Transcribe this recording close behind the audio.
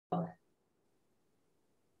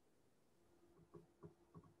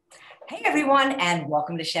Hey everyone, and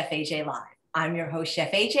welcome to Chef AJ Live. I'm your host,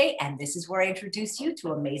 Chef AJ, and this is where I introduce you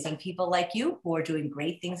to amazing people like you who are doing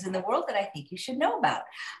great things in the world that I think you should know about.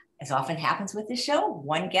 As often happens with this show,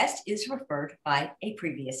 one guest is referred by a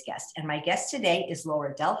previous guest. And my guest today is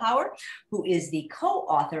Laura Delhauer, who is the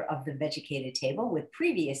co-author of The Veggie Table with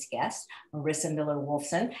previous guest, Marissa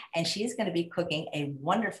Miller-Wolfson. And she is going to be cooking a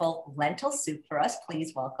wonderful lentil soup for us.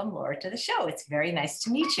 Please welcome Laura to the show. It's very nice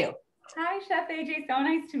to meet you. Hi, Chef AJ. So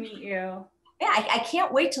nice to meet you. Yeah, I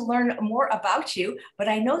can't wait to learn more about you, but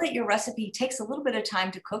I know that your recipe takes a little bit of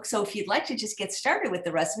time to cook. So if you'd like to just get started with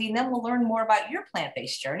the recipe, and then we'll learn more about your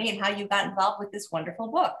plant-based journey and how you got involved with this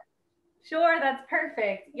wonderful book. Sure, that's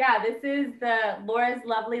perfect. Yeah, this is the Laura's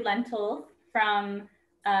Lovely Lentils from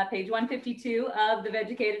page 152 of the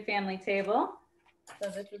Veggie Family Table. So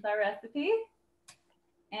this is our recipe.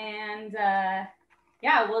 And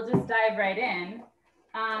yeah, we'll just dive right in.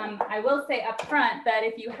 I will say up front that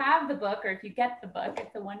if you have the book, or if you get the book,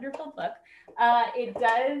 it's a wonderful book. It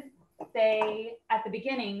does say at the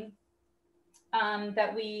beginning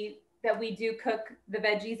that we do cook the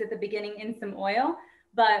veggies at the beginning in some oil,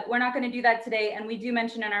 but we're not going to do that today. And we do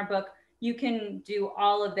mention in our book, you can do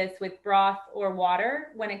all of this with broth or water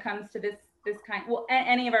when it comes to this kind, well,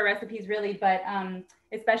 any of our recipes really, but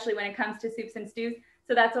especially when it comes to soups and stews.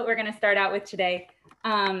 So that's what we're going to start out with today.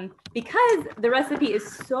 Because the recipe is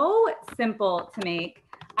so simple to make,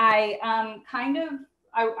 I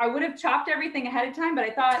would have chopped everything ahead of time, but I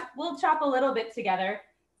thought we'll chop a little bit together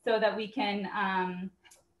so that we can have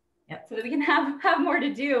more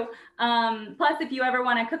to do. Plus, if you ever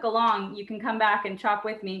want to cook along, you can come back and chop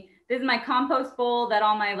with me. This is my compost bowl that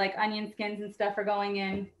all my like onion skins and stuff are going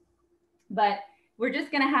in. But we're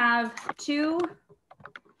just gonna have two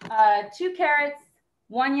carrots,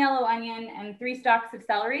 1 yellow onion, and 3 stalks of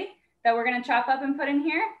celery that we're gonna chop up and put in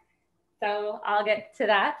here. So I'll get to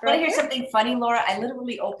that. Want to hear something funny, Laura? I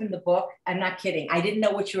literally opened the book. I'm not kidding. I didn't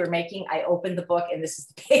know what you were making. I opened the book and this is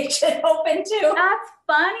the page it opened to. That's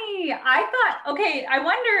funny. I thought, okay, I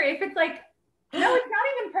wonder if it's like, no, it's not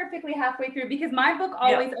even perfectly halfway through because my book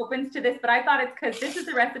always opens to this, but I thought it's because this is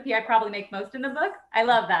the recipe I probably make most in the book. I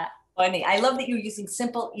love that. Funny. I love that you're using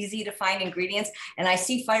simple, easy to find ingredients. And I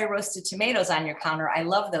see fire roasted tomatoes on your counter. I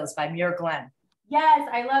love those by Muir Glen. Yes,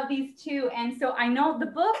 I love these too. And so I know the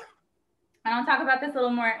book, and I'll talk about this a little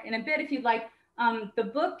more in a bit if you'd like. The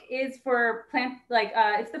book is for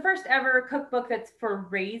it's the first ever cookbook that's for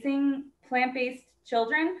raising plant-based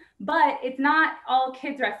children, but it's not all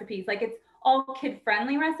kids recipes. Like it's all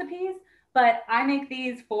kid-friendly recipes, but I make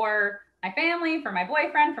these for my family, for my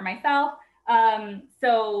boyfriend, for myself.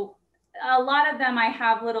 So a lot of them, I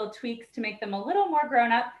have little tweaks to make them a little more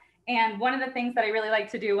grown up. And one of the things that I really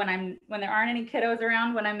like to do when there aren't any kiddos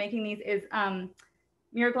around when I'm making these is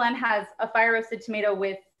Muir Glen has a fire roasted tomato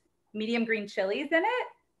with medium green chilies in it.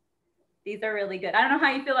 These are really good. I don't know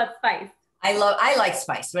how you feel about spice. I like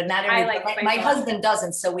spice, but not everybody. My husband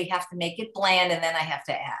doesn't, so we have to make it bland and then I have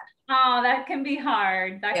to add. Oh, that can be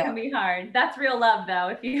hard. That can be hard. That's real love though.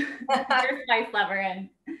 If you're a spice lover and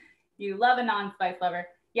you love a non-spice lover.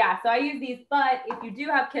 Yeah, so I use these, but if you do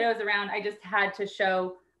have kiddos around, I just had to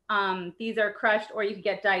show these are crushed or you could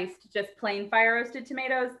get diced, just plain fire roasted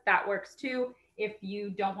tomatoes. That works too. If you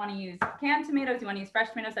don't want to use canned tomatoes, you want to use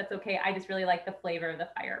fresh tomatoes, that's okay. I just really like the flavor of the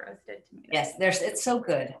fire roasted tomatoes. Yes, it's so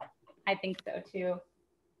good. I think so too.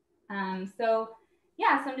 So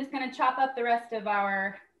I'm just going to chop up the rest of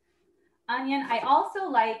our onion. I also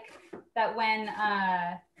like that when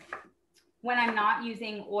I'm not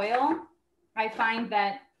using oil, I find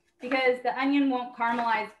that because the onion won't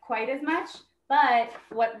caramelize quite as much, but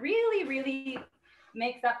what really, really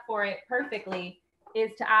makes up for it perfectly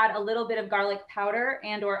is to add a little bit of garlic powder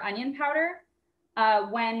and or onion powder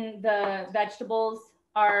when the vegetables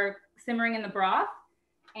are simmering in the broth.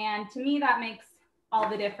 And to me, that makes all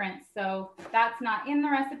the difference. So that's not in the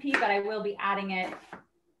recipe, but I will be adding it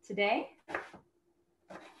today.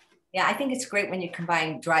 Yeah, I think it's great when you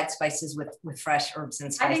combine dried spices with fresh herbs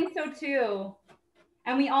and spices. I think so too.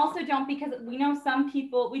 And we also don't, because we know some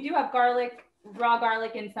people, we do have garlic, raw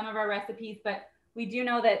garlic in some of our recipes, but we do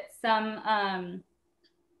know that some,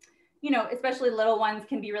 especially little ones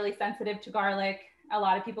can be really sensitive to garlic. A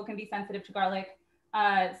lot of people can be sensitive to garlic.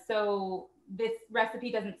 So this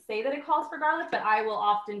recipe doesn't say that it calls for garlic, but I will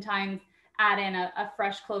oftentimes add in a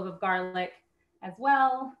fresh clove of garlic as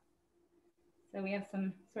well. So we have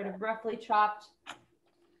some sort of roughly chopped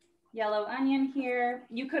yellow onion here.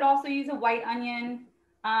 You could also use a white onion.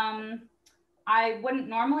 I wouldn't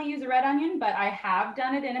normally use a red onion, but I have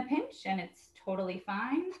done it in a pinch and it's totally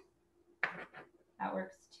fine. That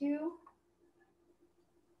works too.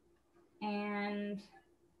 And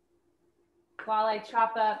while I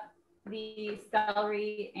chop up the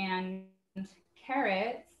celery and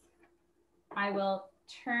carrots, I will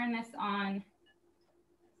turn this on.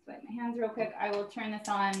 Sweat my hands real quick. I will turn this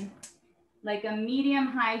on like a medium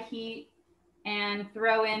high heat and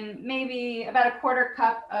throw in maybe about a 1/4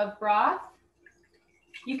 cup of broth.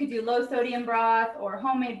 You could do low sodium broth or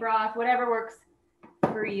homemade broth, whatever works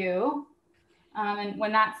for you. And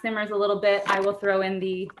when that simmers a little bit, I will throw in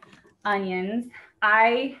the onions.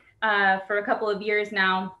 I, for a couple of years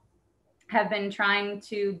now, have been trying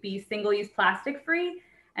to be single-use plastic free.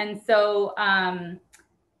 And so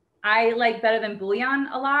I like Better Than Bouillon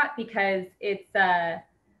a lot because it's, I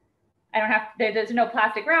don't have, there's no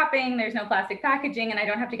plastic wrapping, there's no plastic packaging, and I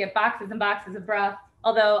don't have to get boxes and boxes of broth.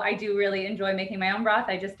 Although I do really enjoy making my own broth,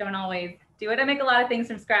 I just don't always do it. I make a lot of things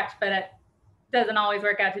from scratch, but it doesn't always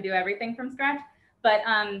work out to do everything from scratch. But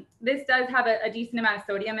this does have a decent amount of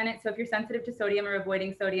sodium in it. So if you're sensitive to sodium or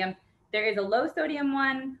avoiding sodium, there is a low sodium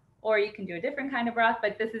one, or you can do a different kind of broth.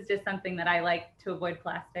 But this is just something that I like to avoid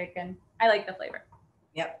plastic, and I like the flavor.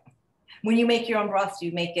 Yep. When you make your own broth, do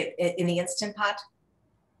you make it in the Instant Pot?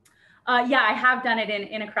 Yeah, I have done it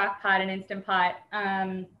in a crock pot, an Instant Pot.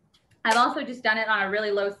 I've also just done it on a really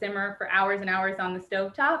low simmer for hours and hours on the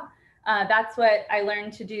stovetop. That's what I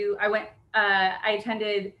learned to do. I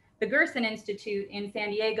attended the Gerson Institute in San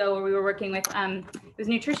Diego, where we were working with, it was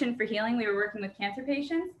Nutrition for Healing. We were working with cancer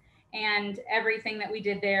patients, and everything that we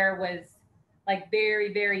did there was like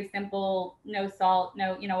very, very simple, no salt,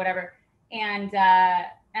 no, whatever. And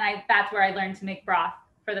that's where I learned to make broth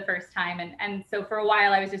for the first time. And so for a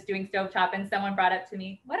while I was just doing stovetop, and someone brought up to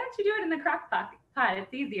me, why don't you do it in the crock pot?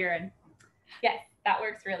 It's easier. And yes, that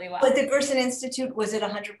works really well. But the Gerson Institute, was it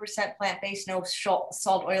 100% plant-based, no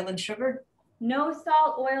salt, oil, and sugar? No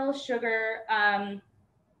salt, oil, sugar.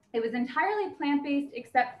 It was entirely plant-based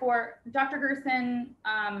except for Dr. Gerson,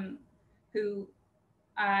 who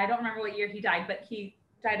I don't remember what year he died, but he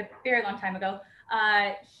died a very long time ago.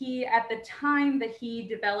 He, at the time that he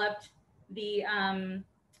developed the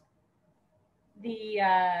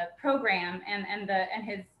program and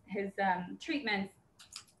his treatments,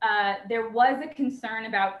 there was a concern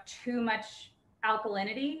about too much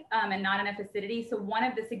alkalinity and not enough acidity. So one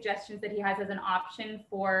of the suggestions that he has as an option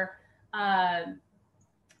for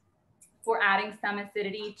adding some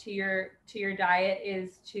acidity to your diet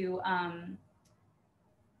is to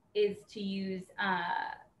use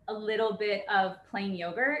a little bit of plain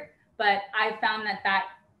yogurt. But I found that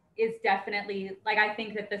is definitely, like, I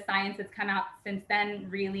think that the science that's come out since then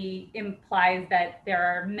really implies that there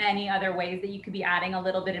are many other ways that you could be adding a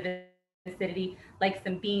little bit of acidity, like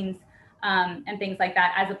some beans and things like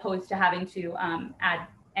that, as opposed to having to add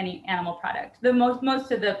any animal product. The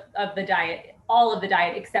most of the diet, all of the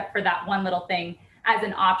diet, except for that one little thing as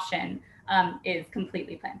an option, is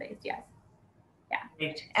completely plant-based. Yes.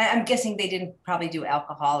 Yeah. And I'm guessing they didn't probably do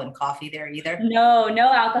alcohol and coffee there either. No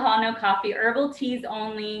alcohol, no coffee, herbal teas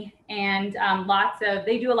only. And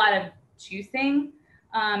they do a lot of juicing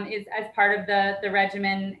is as part of the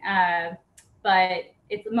regimen. But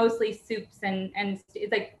it's mostly soups and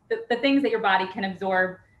it's like the things that your body can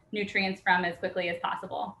absorb nutrients from as quickly as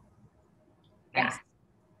possible. Nice. Yeah.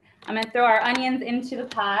 I'm gonna throw our onions into the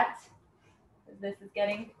pot. This is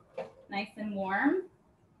getting nice and warm.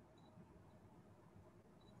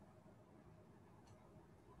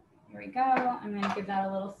 Here we go. I'm going to give that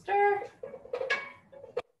a little stir.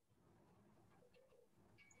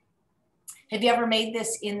 Have you ever made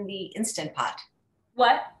this in the Instant Pot?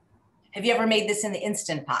 What? Have you ever made this in the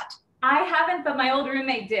Instant Pot? I haven't, but my old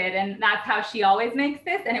roommate did, and that's how she always makes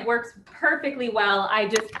this, and it works perfectly well.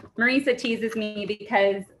 Marisa teases me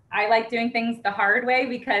because I like doing things the hard way,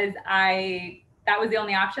 because that was the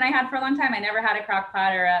only option I had for a long time. I never had a crock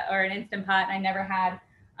pot or an Instant Pot, and I never had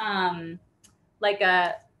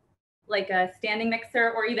like a standing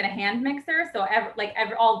mixer or even a hand mixer. So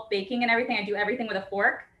all baking and everything, I do everything with a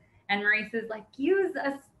fork. And Maurice's like, use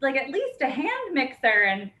at least a hand mixer,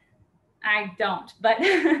 and I don't. But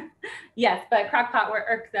yes, but crock pot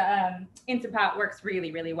or the Instant Pot works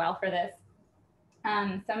really, really well for this. So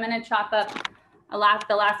I'm going to chop up the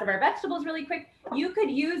last of our vegetables really quick. You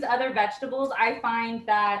could use other vegetables. I find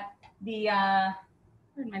that where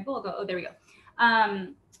did my bowl go? Oh, there we go.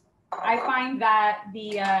 I find that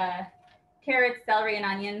the carrots, celery, and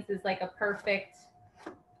onions is like a perfect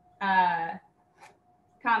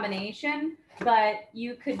combination, but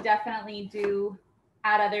you could definitely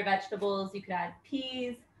add other vegetables. You could add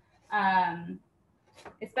peas,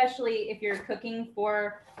 especially if you're cooking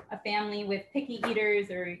for a family with picky eaters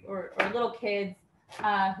or little kids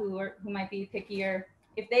who might be pickier.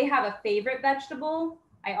 If they have a favorite vegetable,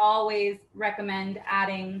 I always recommend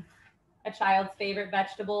adding a child's favorite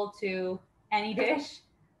vegetable to any dish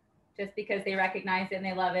just because they recognize it and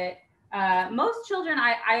they love it. Most children,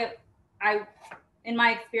 I, in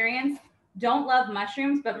my experience, don't love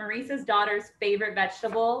mushrooms, but Maurice's daughter's favorite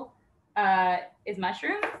vegetable is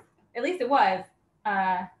mushrooms. At least it was.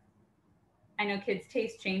 I know kids'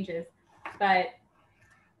 taste changes, but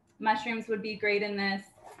mushrooms would be great in this.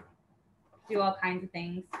 Do all kinds of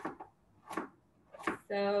things.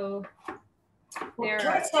 So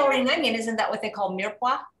carrot, celery, and onion, isn't that what they call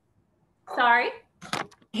mirepoix? Sorry?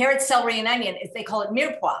 Carrot, celery, and onion, they call it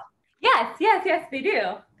mirepoix. Yes, yes, yes, they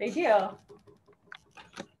do. They do.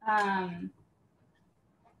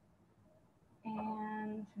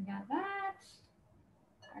 And we got that.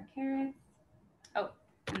 Our carrots. Oh,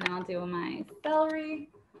 and then I'll do my celery.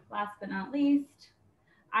 Last but not least,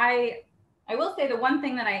 I will say the one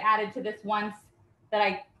thing that I added to this once that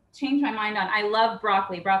I changed my mind on. I love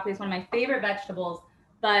broccoli. Broccoli is one of my favorite vegetables,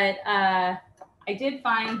 but I did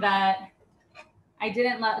find that I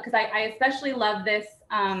didn't love, because I especially love this,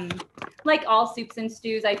 like all soups and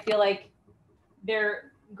stews, I feel like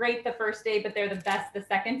they're great the first day, but they're the best the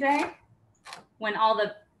second day when all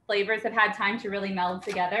the flavors have had time to really meld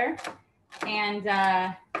together. And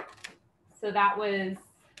so that was,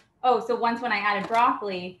 so once when I added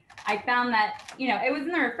broccoli, I found that, you know, it was in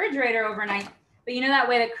the refrigerator overnight, but you know that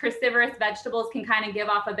way that cruciferous vegetables can kind of give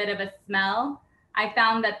off a bit of a smell. I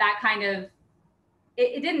found that kind of,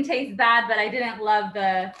 it didn't taste bad, but I didn't love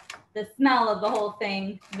the smell of the whole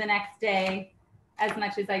thing the next day as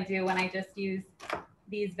much as I do when I just use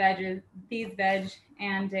these veg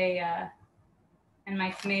and and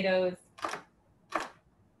my tomatoes.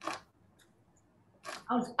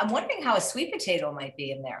 I'm wondering how a sweet potato might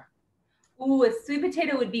be in there. Ooh, a sweet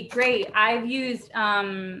potato would be great. I've used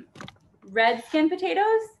red skin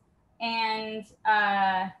potatoes, and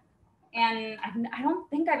I don't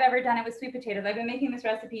think I've ever done it with sweet potatoes. I've been making this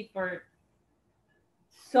recipe for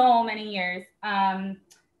so many years. But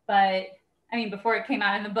I mean, before it came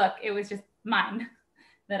out in the book, it was just mine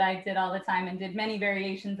that I did all the time and did many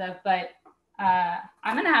variations of, but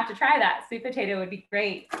I'm gonna have to try that. Sweet potato would be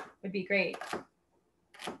great,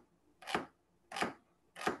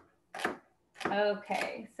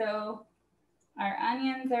 Okay, so our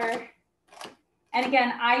onions are, and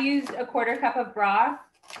again, I used a 1/4 cup of broth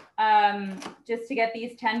just to get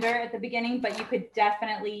these tender at the beginning, but you could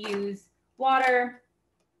definitely use water.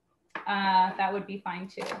 That would be fine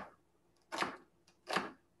too.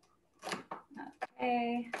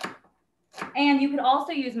 Okay. And you could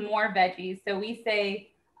also use more veggies. So we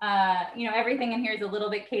say, you know, everything in here is a little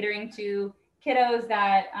bit catering to kiddos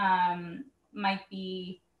that might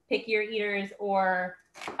be pickier eaters or,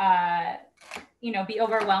 you know, be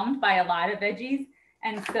overwhelmed by a lot of veggies.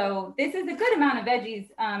 And so this is a good amount of veggies,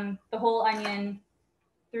 the whole onion,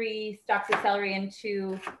 3 stalks of celery, and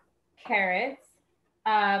 2 carrots,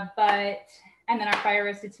 and then our fire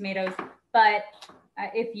roasted tomatoes. But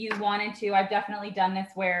if you wanted to, I've definitely done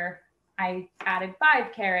this where I added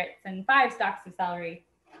 5 carrots and 5 stalks of celery.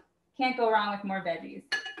 Can't go wrong with more veggies.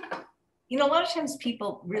 You know, a lot of times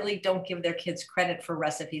people really don't give their kids credit for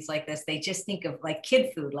recipes like this. They just think of like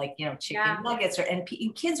kid food, like, you know, chicken nuggets, and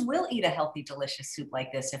kids will eat a healthy, delicious soup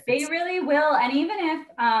like this. If they really will. And even if,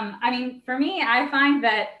 I mean, for me, I find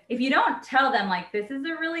that if you don't tell them like, this is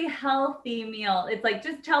a really healthy meal, it's like,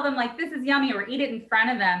 just tell them like, this is yummy, or eat it in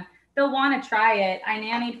front of them. They'll want to try it. I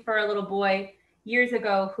nannied for a little boy years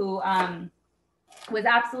ago who was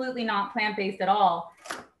absolutely not plant-based at all,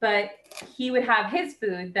 but he would have his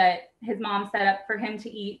food that his mom set up for him to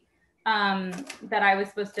eat, that I was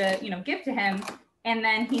supposed to, you know, give to him. And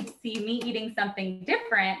then he'd see me eating something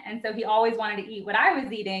different. And so he always wanted to eat what I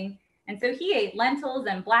was eating. And so he ate lentils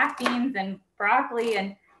and black beans and broccoli.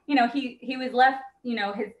 And, you know, he was left, you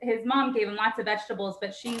know, his mom gave him lots of vegetables,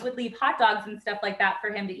 but she would leave hot dogs and stuff like that for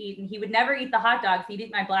him to eat. And he would never eat the hot dogs. He'd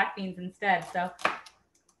eat my black beans instead. So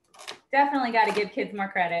definitely got to give kids more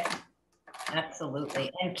credit.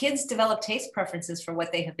 Absolutely. And kids develop taste preferences for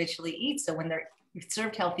what they habitually eat. So when they're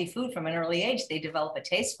served healthy food from an early age, they develop a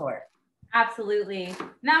taste for it. Absolutely. And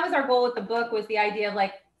that was our goal with the book, was the idea of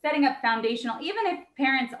like setting up foundational, even if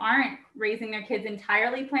parents aren't raising their kids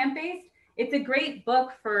entirely plant-based, it's a great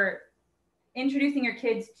book for introducing your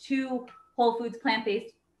kids to whole foods,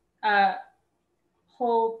 plant-based,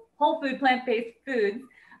 whole food, plant-based foods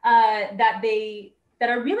that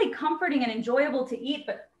are really comforting and enjoyable to eat,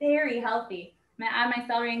 but very healthy. I'm gonna add my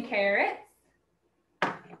celery and carrots.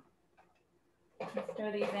 Let's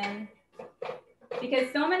throw these in.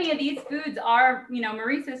 Because so many of these foods are, you know,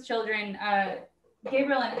 Maurice's children,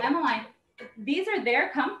 Gabriel and Emmeline, these are their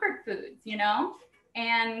comfort foods, you know?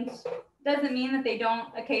 And doesn't mean that they don't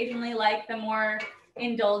occasionally like the more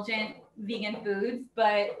indulgent vegan foods,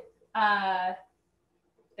 but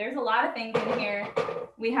there's a lot of things in here.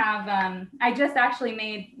 We have, I just actually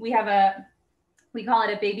made, we call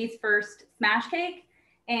it a baby's first smash cake.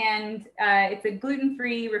 And it's a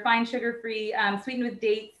gluten-free, refined sugar-free, sweetened with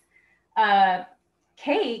dates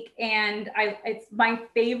cake. And it's my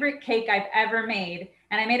favorite cake I've ever made.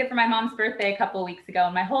 And I made it for my mom's birthday a couple of weeks ago,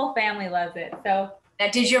 and my whole family loves it. So now,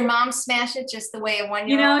 did your mom smash it just the way a 1-year-old?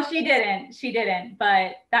 You know, she didn't,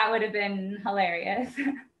 but that would have been hilarious.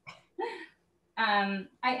 I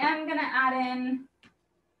am gonna add in,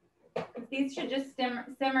 these should just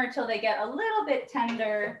simmer till they get a little bit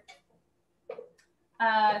tender.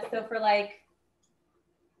 So for like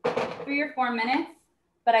 3 or 4 minutes,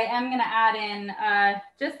 but I am gonna add in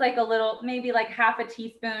just like a little, maybe like half a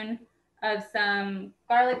teaspoon of some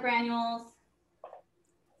garlic granules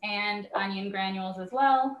and onion granules as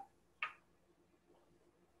well.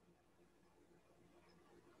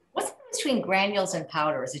 What's between granules and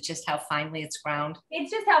powder? Is it just how finely it's ground?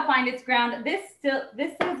 It's just how fine it's ground. This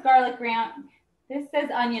says garlic ground. This says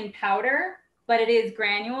onion powder, but it is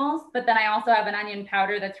granules. But then I also have an onion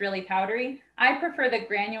powder that's really powdery. I prefer the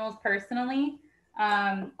granules personally.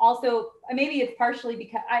 Also, maybe it's partially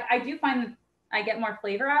because I do find that I get more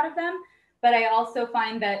flavor out of them, but I also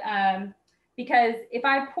find that because if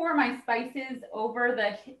I pour my spices over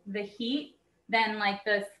the heat, then like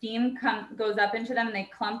the steam goes up into them and they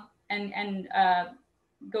clump and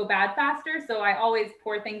go bad faster. So I always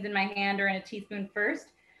pour things in my hand or in a teaspoon first.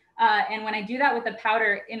 And when I do that with the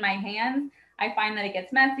powder in my hands, I find that it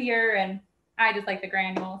gets messier, and I just like the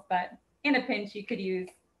granules, but in a pinch, you could use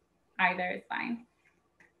either, it's fine.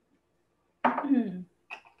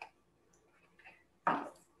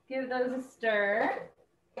 Give those a stir.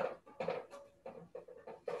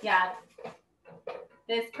 Yeah,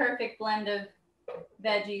 this perfect blend of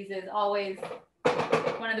veggies is always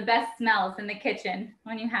one of the best smells in the kitchen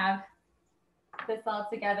when you have this all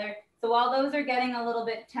together. So while those are getting a little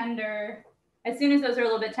bit tender, as soon as those are a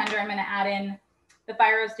little bit tender, I'm gonna add in the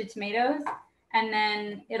fire roasted tomatoes, and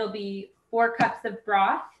then it'll be 4 cups of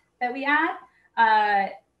broth that we add.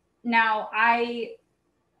 Now I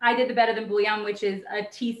did the better than bouillon, which is a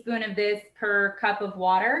teaspoon of this per cup of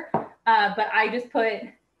water. But I just put,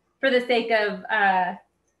 for the sake of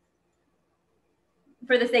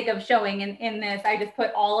showing in this, I just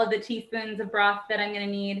put all of the teaspoons of broth that I'm gonna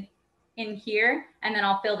need in here, and then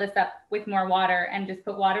I'll fill this up with more water and just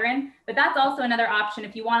put water in. But that's also another option.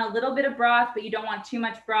 If you want a little bit of broth, but you don't want too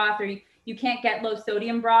much broth, or you can't get low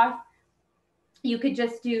sodium broth, you could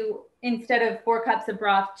just do, instead of 4 cups of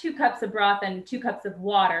broth, 2 cups of broth and 2 cups of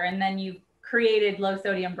water, and then you've created low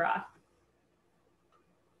sodium broth.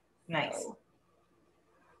 Nice. So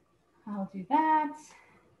I'll do that.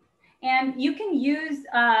 And you can use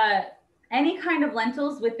any kind of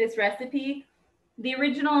lentils with this recipe. The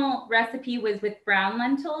original recipe was with brown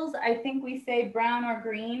lentils. I think we say brown or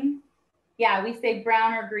green. Yeah, we say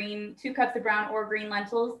brown or green, 2 cups of brown or green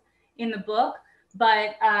lentils in the book.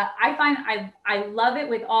 But I find I love it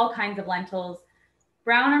with all kinds of lentils.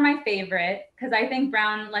 Brown are my favorite because I think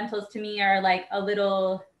brown lentils to me are like a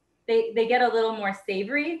little, they get a little more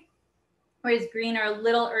savory, whereas green are a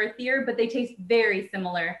little earthier, but they taste very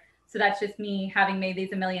similar. So that's just me having made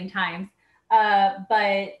these a million times.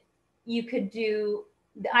 But you could do,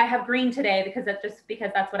 I have green today because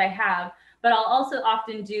that's what I have, but I'll also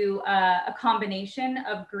often do a combination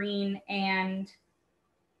of green and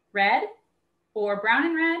red, or brown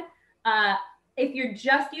and red. If you're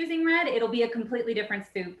just using red, it'll be a completely different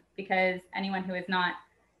soup, because anyone who has not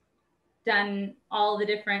done all the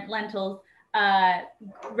different lentils,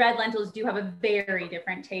 red lentils do have a very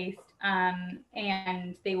different taste,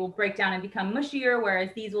 and they will break down and become mushier, whereas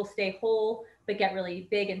these will stay whole but get really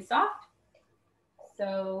big and soft.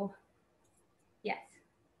 So yes.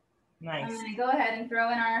 Nice. I'm gonna go ahead and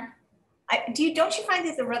throw in our... Don't you find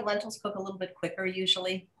that the red lentils cook a little bit quicker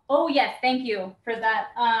usually? Oh yes, thank you for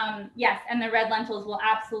that. Yes, and the red lentils will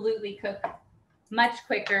absolutely cook much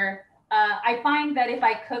quicker. I find that if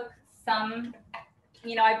I cook some,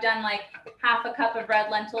 you know, I've done like half a cup of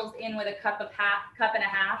red lentils in with a cup and a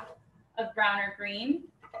half of brown or green,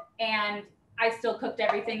 and I still cooked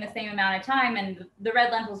everything the same amount of time, and the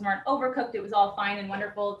red lentils weren't overcooked. It was all fine and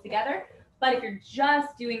wonderful together. But if you're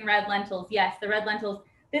just doing red lentils, yes, the red lentils,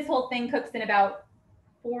 this whole thing cooks in about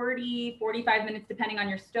 40, 45 minutes, depending on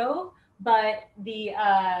your stove. But the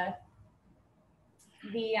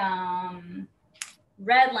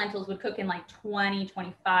red lentils would cook in like 20,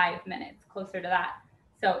 25 minutes, closer to that.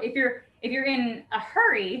 So if you're in a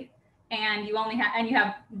hurry and you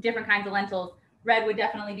have different kinds of lentils, Red would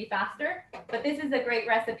definitely be faster, but this is a great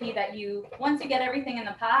recipe that once you get everything in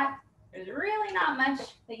the pot, there's really not much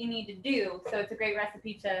that you need to do. So it's a great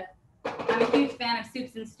recipe I'm a huge fan of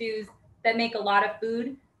soups and stews that make a lot of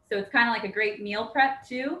food. So it's kind of like a great meal prep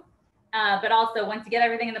too. But also once you get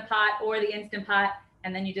everything in the pot or the Instant Pot,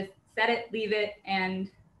 and then you just set it, leave it, and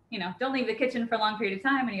don't leave the kitchen for a long period of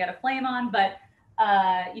time when you got a flame on, but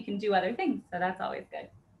you can do other things. So that's always good.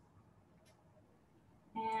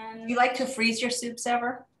 And you like to freeze your soups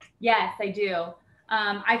ever? Yes, I do.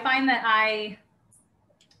 I find that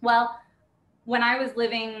when I was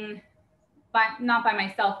living not by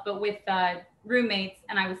myself, but with roommates,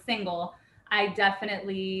 and I was single, I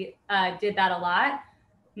definitely did that a lot.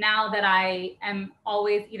 Now that I am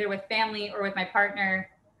always either with family or with my partner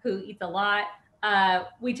who eats a lot,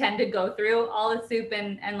 we tend to go through all the soup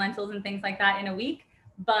and lentils and things like that in a week.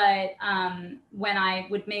 But when I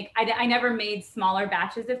would make, I never made smaller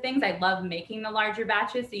batches of things. I love making the larger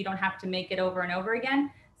batches so you don't have to make it over and over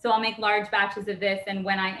again. So I'll make large batches of this. And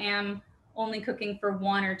when I am only cooking for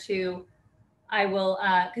one or two, I will,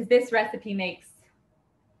 because this recipe makes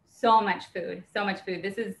so much food.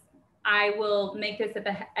 I will make this at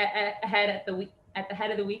the head of the week, at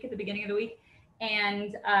the beginning of the week,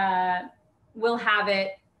 and we'll have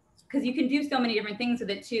it, because you can do so many different things with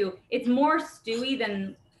it too. It's more stewy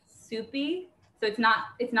than soupy, so it's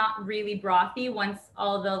not really brothy once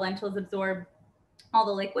all the lentils absorb all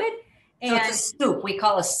the liquid. So it's a stewp. We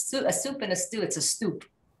call a soup and a stew. It's a stewp.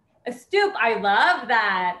 A stewp. I love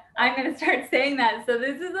that. I'm going to start saying that. So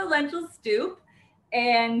this is a lentil stewp,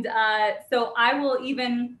 and so I will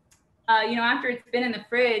even, after it's been in the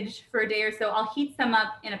fridge for a day or so, I'll heat some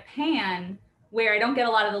up in a pan where I don't get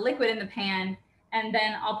a lot of the liquid in the pan. And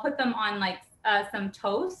then I'll put them on like some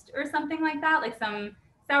toast or something like that, like some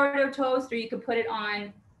sourdough toast, or you could put it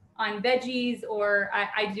on veggies, or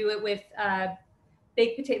I do it with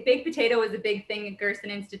baked potato. Baked potato is a big thing at Gerson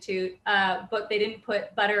Institute, but they didn't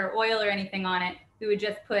put butter or oil or anything on it. We would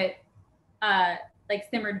just put like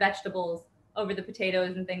simmered vegetables over the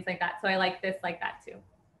potatoes and things like that. So I like this like that too.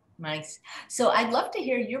 Nice. So I'd love to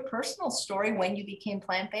hear your personal story when you became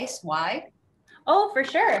plant-based. Why? Oh, for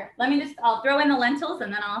sure. I'll throw in the lentils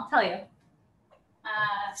and then I'll tell you.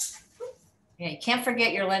 Yeah, you can't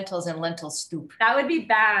forget your lentils and lentil stewp. That would be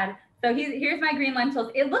bad. So here's my green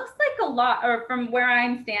lentils. It looks like a lot, or from where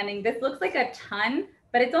I'm standing, this looks like a ton,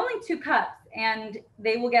 but it's only 2 cups, and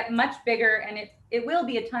they will get much bigger, and it will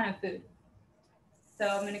be a ton of food. So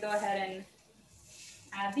I'm going to go ahead and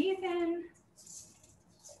add these in.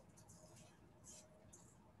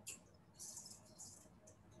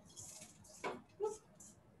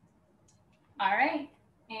 All right,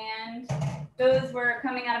 and those were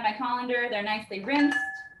coming out of my colander. They're nicely rinsed.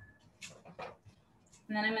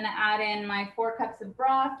 And then I'm going to add in my 4 cups of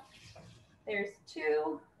broth. There's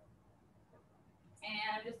 2. And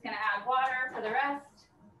I'm just going to add water for the rest.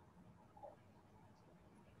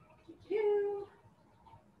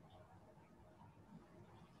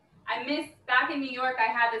 Back in New York,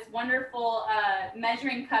 I had this wonderful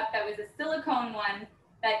measuring cup that was a silicone one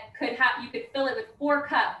that you could fill it with 4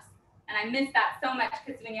 cups. And I miss that so much,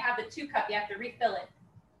 because when you have the 2 cup, you have to refill it.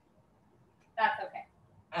 That's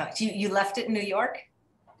okay. You left it in New York?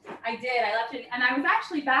 I did. I left it, and I was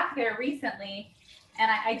actually back there recently,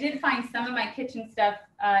 and I did find some of my kitchen stuff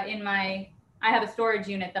I have a storage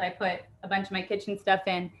unit that I put a bunch of my kitchen stuff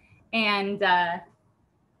in, and I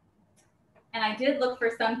did look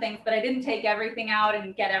for some things, but I didn't take everything out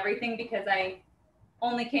and get everything because I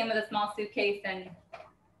only came with a small suitcase. And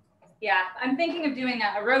yeah, I'm thinking of doing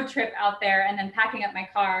a road trip out there and then packing up my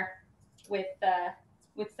car with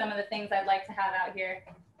some of the things I'd like to have out here.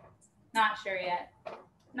 Not sure yet.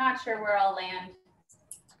 Not sure where I'll land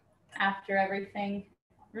after everything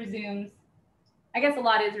resumes. I guess a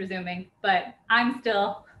lot is resuming, but I'm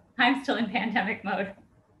still in pandemic mode.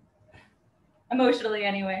 Emotionally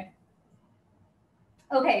anyway.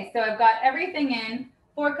 Okay, so I've got everything in.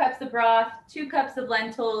 4 cups of broth, 2 cups of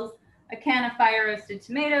lentils, a can of fire roasted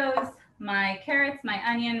tomatoes, my carrots, my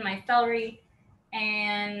onion, my celery,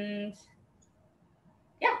 and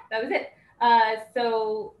yeah, that was it.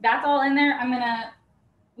 So that's all in there.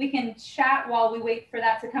 We can chat while we wait for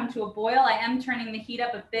that to come to a boil. I am turning the heat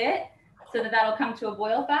up a bit so that'll come to a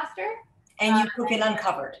boil faster. And you cook it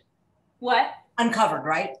uncovered. What? Uncovered,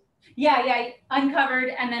 right? Yeah, uncovered.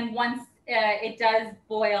 And then once it does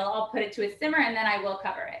boil, I'll put it to a simmer and then I will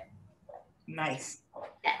cover it. Nice.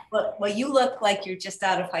 Yeah. Well, you look like you're just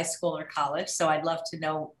out of high school or college, so I'd love to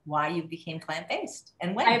know why you became plant-based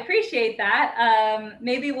and when. I appreciate that.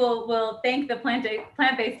 Maybe we'll thank the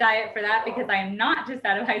plant-based diet for that, because I am not just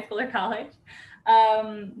out of high school or college.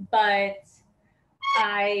 But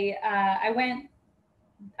I went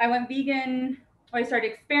vegan, or I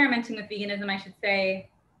started experimenting with veganism, I should say,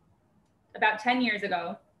 about 10 years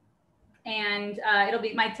ago. And it'll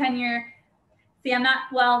be my 10-year. See, I'm not,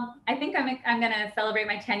 well, I think I'm going to celebrate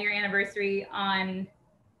my 10-year anniversary on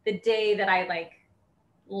the day that I like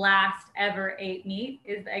last ever ate meat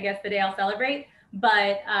is, I guess, the day I'll celebrate.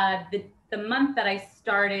 But the month that I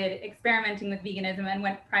started experimenting with veganism and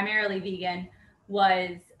went primarily vegan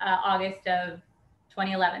was August of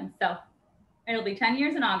 2011. So it'll be 10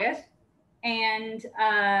 years in August. And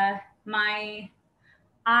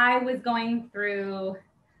I was going through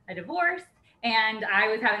a divorce, and I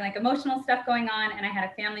was having like emotional stuff going on. And I had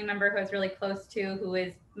a family member who I was really close to, who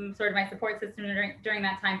is sort of my support system during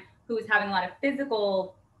that time, who was having a lot of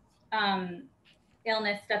physical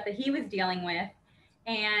illness stuff that he was dealing with.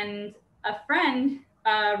 And a friend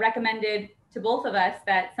recommended to both of us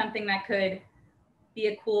that something that could be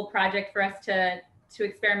a cool project for us to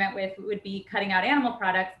experiment with would be cutting out animal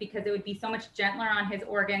products, because it would be so much gentler on his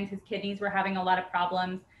organs. His kidneys were having a lot of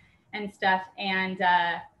problems and stuff.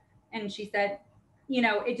 And she said, you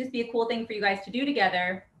know, it'd just be a cool thing for you guys to do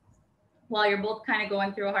together while you're both kind of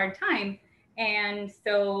going through a hard time. And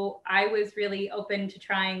so I was really open to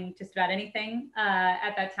trying just about anything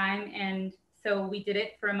at that time. And so we did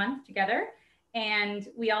it for a month together. And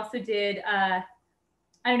we also did, I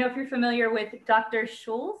don't know if you're familiar with Dr.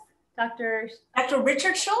 Schulz. Dr.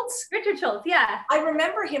 Richard Schulz? Richard Schulz, yeah. I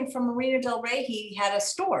remember him from Marina Del Rey. He had a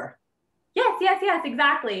store. Yes,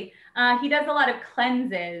 exactly. He does a lot of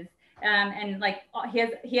cleanses, and like he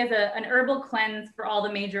has an herbal cleanse for all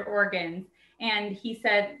the major organs. And he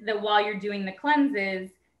said that while you're doing the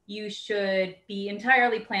cleanses, you should be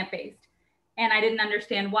entirely plant-based. And I didn't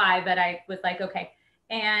understand why, but I was like, okay.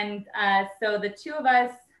 And so the two of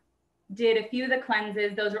us did a few of the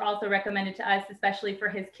cleanses. Those are also recommended to us, especially for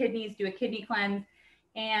his kidneys, do a kidney cleanse.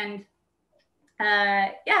 And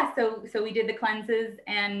yeah, so we did the cleanses,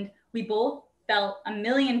 and we both felt a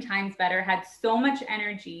million times better, had so much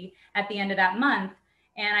energy at the end of that month.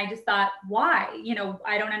 And I just thought, why? You know,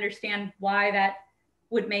 I don't understand why that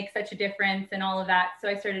would make such a difference and all of that. So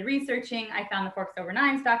I started researching. I found the Forks Over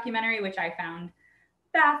Knives documentary, which I found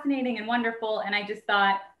fascinating and wonderful. And I just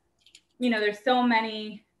thought, you know, there's so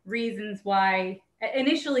many reasons why,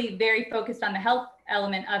 initially very focused on the health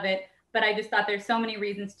element of it, but I just thought there's so many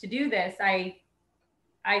reasons to do this. I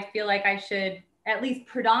feel like I should at least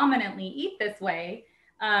predominantly eat this way,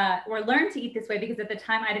 or learn to eat this way, because at the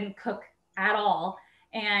time I didn't cook at all.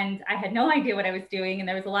 And I had no idea what I was doing. And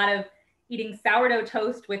there was a lot of eating sourdough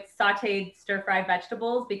toast with sauteed stir-fried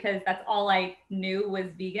vegetables, because that's all I knew was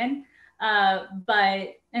vegan.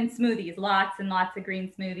 And smoothies, lots and lots of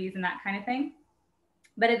green smoothies and that kind of thing.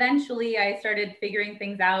 But eventually I started figuring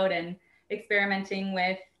things out and experimenting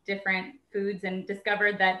with different foods, and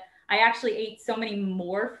discovered that I actually ate so many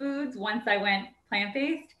more foods once I went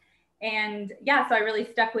plant-based. And yeah, so I really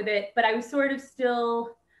stuck with it. But I was sort of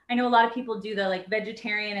still, I know a lot of people do the like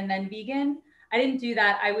vegetarian and then vegan. I didn't do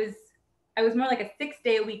that. I was more like a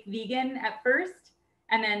 6-day-a-week vegan at first.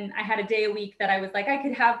 And then I had a day a week that I was like, I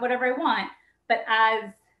could have whatever I want. But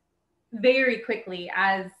as very quickly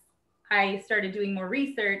as I started doing more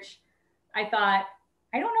research, I thought,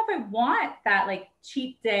 I don't know if I want that like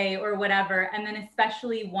cheat day or whatever. And then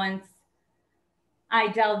especially once I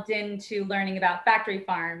delved into learning about factory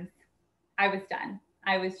farms, I was done.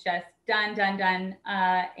 I was just done.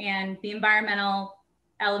 And the environmental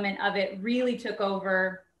element of it really took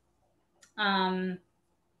over a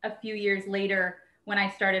few years later, when I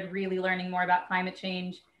started really learning more about climate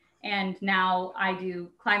change. And now I do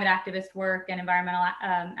climate activist work and environmental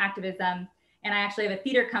activism. And I actually have a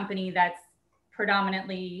theater company that's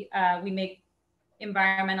predominantly, we make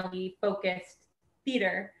environmentally focused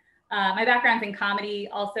theater. My background's in comedy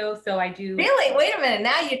also, so I do. Really? Wait a minute,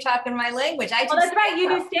 now you're talking my language. Oh, that's right, you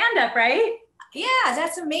do stand-up, right? Yeah,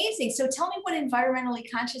 that's amazing. So tell me what environmentally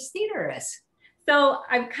conscious theater is. So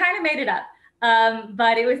I've kind of made it up,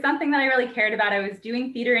 but it was something that I really cared about. I was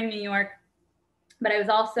doing theater in New York, but I was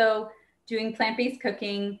also doing plant-based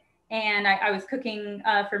cooking, and I was cooking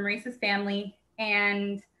for Maurice's family,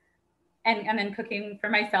 and then cooking for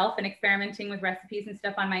myself and experimenting with recipes and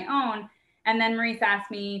stuff on my own. And then Maurice asked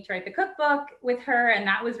me to write the cookbook with her, and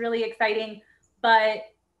that was really exciting. But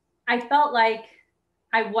I felt like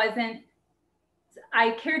I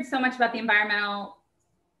cared so much about the environmental,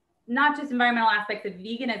 not just environmental aspects of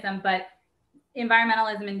veganism, but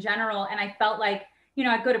environmentalism in general. And I felt like, you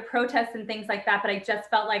know, I'd go to protests and things like that, but I just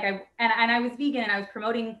felt like I was vegan and I was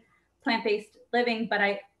promoting plant-based living, but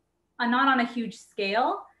not on a huge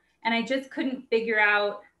scale. And I just couldn't figure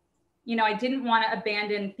out you know, I didn't want to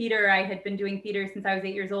abandon theater. I had been doing theater since I was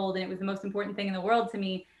 8 years old, and it was the most important thing in the world to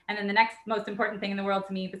me. And then the next most important thing in the world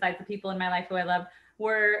to me, besides the people in my life who I love,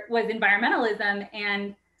 was environmentalism.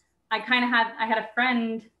 And I had a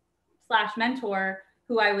friend / mentor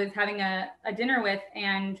who I was having a dinner with,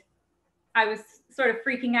 and I was sort of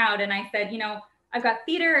freaking out. And I said, you know, I've got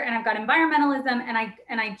theater and I've got environmentalism, and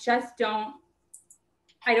I just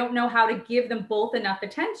I don't know how to give them both enough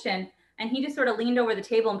attention. And he just sort of leaned over the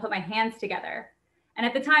table and put my hands together. And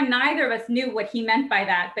at the time, neither of us knew what he meant by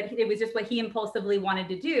that, but it was just what he impulsively wanted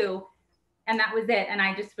to do. And that was it. And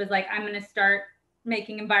I just was like, I'm going to start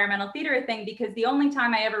making environmental theater a thing, because the only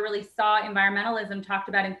time I ever really saw environmentalism talked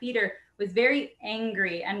about in theater was very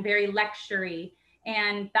angry and very lectury.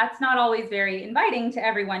 And that's not always very inviting to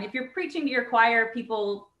everyone. If you're preaching to your choir,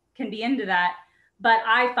 people can be into that. But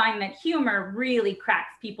I find that humor really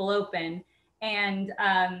cracks people open. And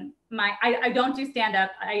I don't do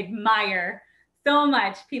stand-up. I admire so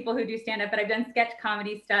much people who do stand-up, but I've done sketch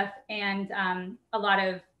comedy stuff and a lot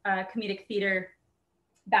of comedic theater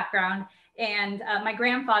background. And my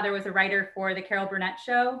grandfather was a writer for the Carol Burnett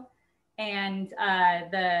show and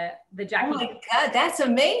the Jackie. Oh my God, that's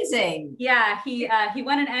amazing. Yeah, he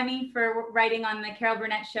won an Emmy for writing on the Carol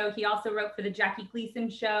Burnett show. He also wrote for the Jackie Gleason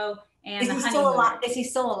show. And is he still alive? Is he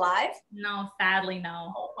still alive? No, sadly,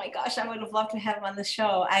 no. Oh my gosh, I would have loved to have him on the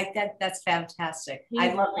show. That's fantastic. He's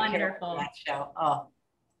I love wonderful. That show. Oh,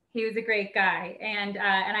 he was a great guy, and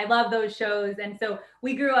I love those shows. And so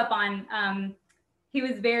we grew up on. He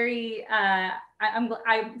was very. I'm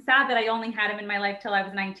sad that I only had him in my life till I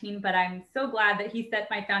was 19, but I'm so glad that he set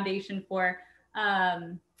my foundation for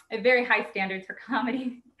a very high standards for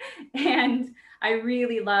comedy, and I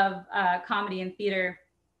really love comedy and theater.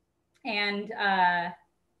 And yeah,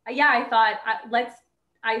 I thought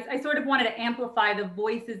I sort of wanted to amplify the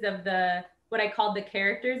voices of what I called the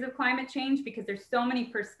characters of climate change, because there's so many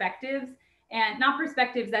perspectives, and not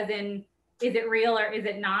perspectives as in, is it real or is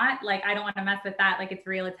it not? Like, I don't want to mess with that. Like, it's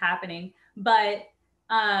real, it's happening. But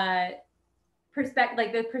like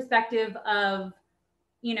the perspective of,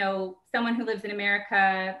 you know, someone who lives in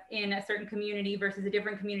America in a certain community versus a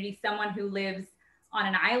different community, someone who lives on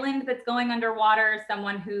an island that's going underwater,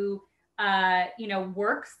 someone who you know,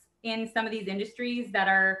 works in some of these industries that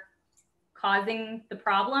are causing the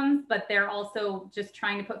problems, but they're also just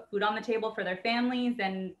trying to put food on the table for their families.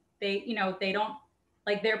 And they, you know, they don't,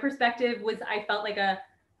 like, their perspective was, I felt like a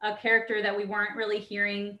character that we weren't really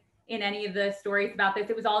hearing in any of the stories about this.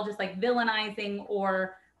 It was all just like villainizing,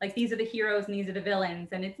 or like, these are the heroes and these are the villains.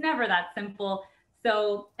 And it's never that simple.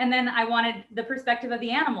 So, and then I wanted the perspective of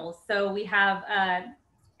the animals. So we have,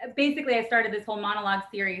 basically, I started this whole monologue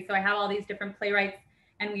series. So I have all these different playwrights,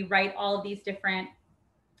 and we write all of these different,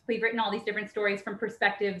 we've written all these different stories from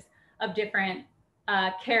perspectives of different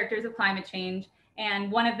characters of climate change.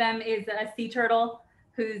 And one of them is a sea turtle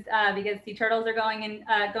who's, because sea turtles are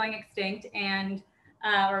going extinct and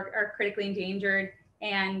or critically endangered.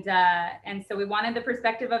 And so we wanted the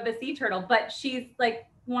perspective of the sea turtle, but she's like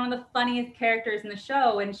one of the funniest characters in the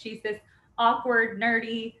show. And she's this awkward,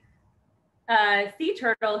 nerdy sea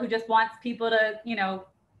turtle who just wants people to, you know,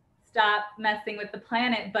 stop messing with the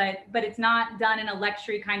planet, but it's not done in a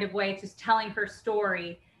lectury kind of way. It's just telling her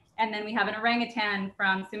story. And then we have an orangutan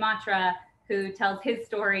from Sumatra who tells his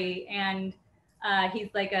story, and he's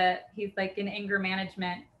like an anger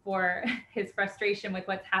management for his frustration with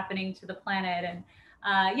what's happening to the planet.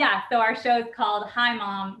 And yeah, so our show is called Hi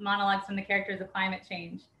Mom, Monologues from the Characters of Climate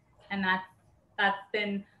Change. And that's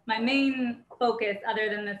been my main focus, other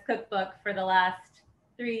than this cookbook, for the last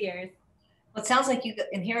 3 years. Well, it sounds like you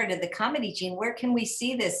inherited the comedy gene. Where can we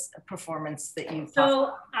see this performance that you've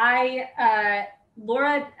So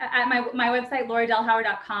Laura, at my website,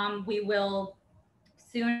 lauradelhauer.com, we will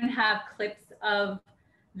soon have clips of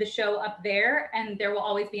the show up there, and there will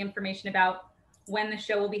always be information about when the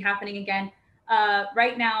show will be happening again.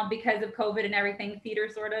 Right now, because of COVID and everything, theater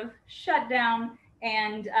sort of shut down,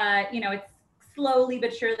 and you know, it's slowly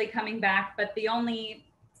but surely coming back. But the only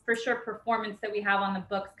for sure performance that we have on the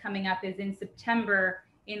books coming up is in September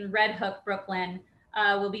in Red Hook, Brooklyn.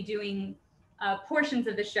 We'll be doing portions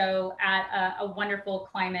of the show at a wonderful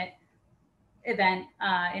climate event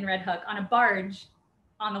in Red Hook on a barge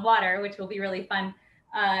on the water, which will be really fun.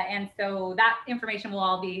 And so that information will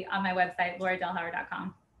all be on my website,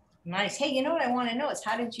 lauradelhauer.com. Nice. Hey, you know what I want to know is,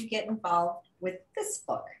 how did you get involved with this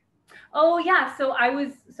book? Oh yeah, so I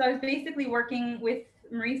was basically working with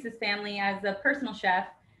Marissa's family as a personal chef,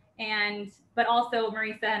 but also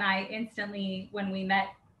Marissa and I instantly, when we met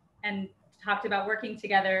and talked about working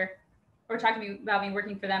together, or talked to me about me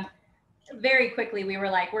working for them, very quickly we were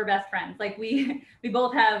like, we're best friends. Like we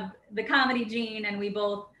both have the comedy gene, and we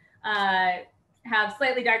both have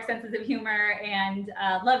slightly dark senses of humor, and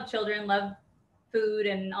love children, love food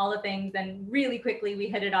and all the things. And really quickly we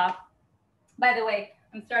hit it off. By the way,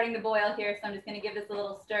 I'm starting to boil here, so I'm just going to give this a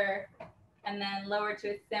little stir and then lower to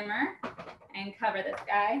a simmer and cover this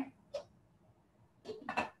guy.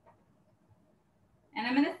 And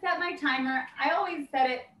I'm going to set my timer. I always set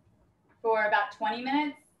it for about 20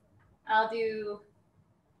 minutes. I'll do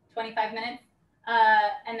 25 minutes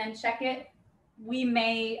and then check it. We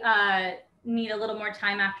may need a little more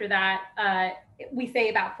time after that. We say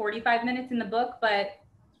about 45 minutes in the book, but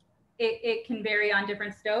it can vary on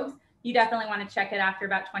different stoves. You definitely want to check it after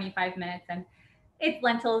about 25 minutes. And it's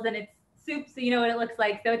lentils and it's soup, so you know what it looks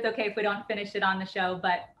like. So it's okay if we don't finish it on the show,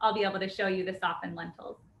 but I'll be able to show you the softened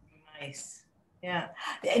lentils. Nice. Yeah.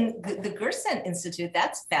 And the Gerson Institute,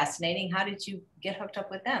 that's fascinating. How did you get hooked up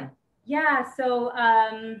with them? Yeah. So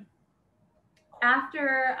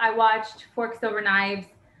after I watched Forks Over Knives,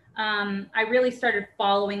 I really started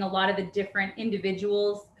following a lot of the different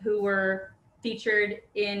individuals who were featured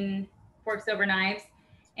in Forks Over Knives.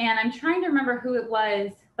 And I'm trying to remember who it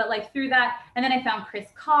was, but like through that, and then I found Chris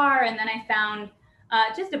Carr, and then I found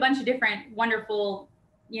just a bunch of different wonderful,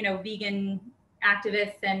 you know, vegan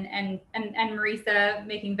activists and Marisa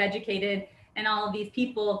making Vegicated and all of these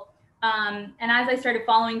people. And as I started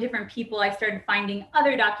following different people, I started finding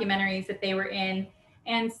other documentaries that they were in.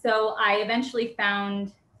 And so I eventually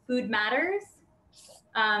found Food Matters,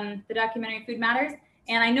 the documentary Food Matters.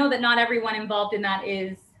 And I know that not everyone involved in that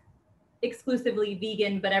is exclusively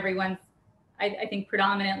vegan, but everyone's, I think,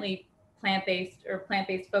 predominantly plant-based or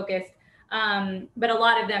plant-based focused. But a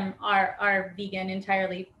lot of them are vegan,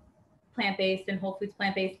 entirely plant-based and whole foods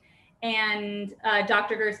plant-based. And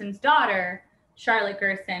Dr. Gerson's daughter, Charlotte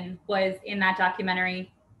Gerson, was in that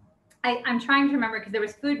documentary. I'm trying to remember because there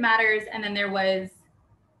was Food Matters and then there was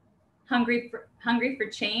Hungry for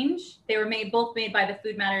Change. They were both made by the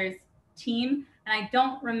Food Matters team. And I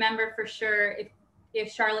don't remember for sure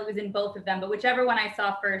if Charlotte was in both of them, but whichever one I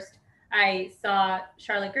saw first, I saw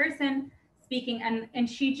Charlotte Gerson speaking, and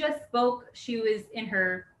she just spoke. She was in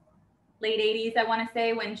her late 80s, I want to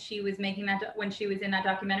say, when she was making that, when she was in that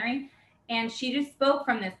documentary, and she just spoke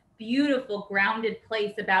from this beautiful, grounded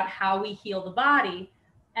place about how we heal the body.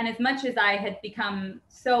 And as much as I had become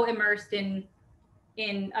so immersed in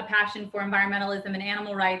a passion for environmentalism and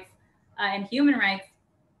animal rights and human rights,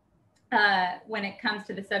 when it comes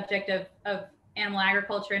to the subject of animal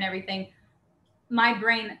agriculture and everything, my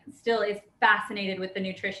brain still is fascinated with the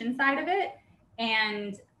nutrition side of it.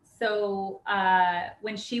 And so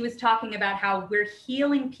when she was talking about how we're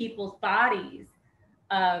healing people's bodies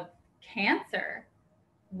of cancer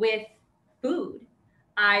with food,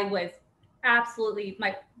 I was absolutely,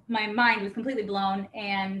 my mind was completely blown.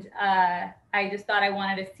 And I just thought I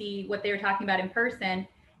wanted to see what they were talking about in person.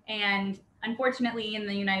 And unfortunately, in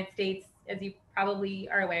the United States, as you probably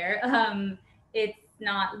are aware, it's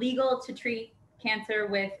not legal to treat cancer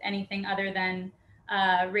with anything other than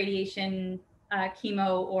radiation,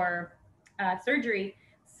 chemo, or surgery.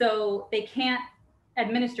 So they can't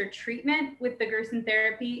administer treatment with the Gerson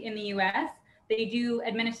therapy in the US. They do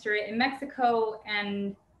administer it in Mexico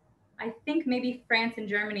and I think maybe France and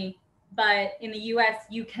Germany. But in the US,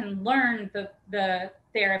 you can learn the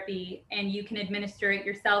therapy and you can administer it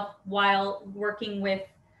yourself while working with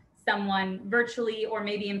someone virtually or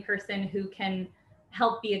maybe in person who can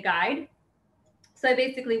help be a guide. So I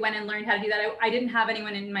basically went and learned how to do that. I didn't have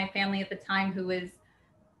anyone in my family at the time who was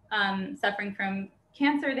suffering from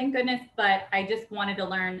cancer, thank goodness, but I just wanted to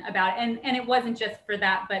learn about it. And it wasn't just for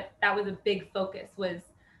that, but that was a big focus, was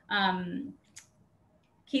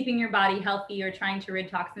keeping your body healthy or trying to rid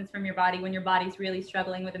toxins from your body when your body's really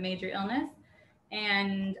struggling with a major illness.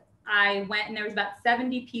 And I went, and there was about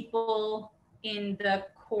 70 people in the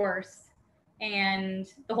course. And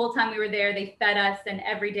the whole time we were there, they fed us, and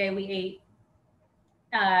every day we ate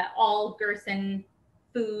all Gerson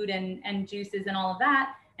food and juices and all of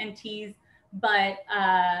that, and teas. But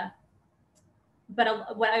what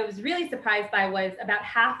I was really surprised by was about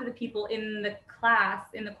half of the people in the class,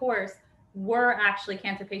 in the course, were actually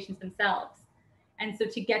cancer patients themselves. And so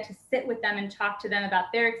to get to sit with them and talk to them about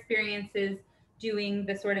their experiences doing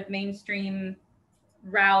the sort of mainstream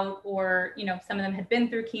route, or, you know, some of them had been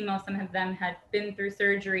through chemo, some of them had been through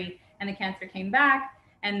surgery and the cancer came back,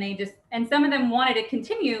 and and some of them wanted to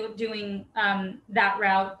continue doing that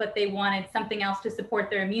route, but they wanted something else to support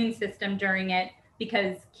their immune system during it,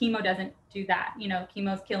 because chemo doesn't do that. You know,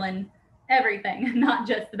 chemo's killing everything, not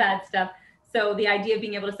just the bad stuff. So the idea of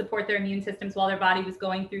being able to support their immune systems while their body was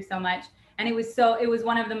going through so much. And it was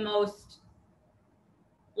one of the most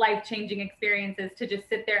life-changing experiences to just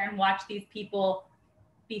sit there and watch these people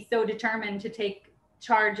be so determined to take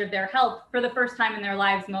charge of their health for the first time in their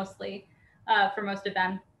lives, mostly, for most of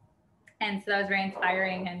them. And so that was very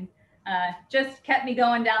inspiring, and just kept me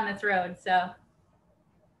going down this road. So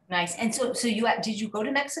nice. And so did you go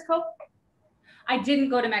to Mexico? I didn't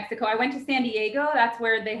go to Mexico. I went to San Diego. That's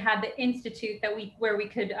where they had the institute where we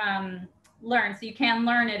could learn. So you can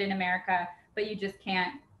learn it in America, but you just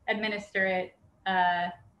can't administer it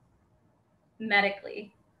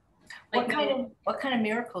medically. Like what kind of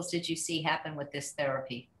miracles did you see happen with this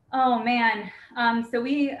therapy? Oh man. So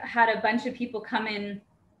we had a bunch of people come in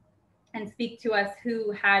and speak to us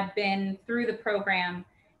who had been through the program,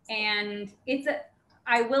 and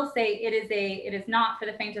I will say it is not for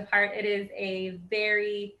the faint of heart. It is a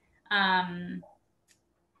very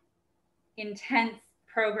intense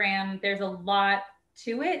program. There's a lot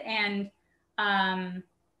to it, and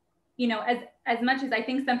you know, as much as I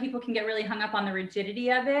think some people can get really hung up on the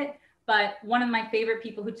rigidity of it, but one of my favorite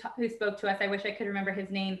people who spoke to us, I wish I could remember his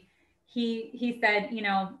name. He said, you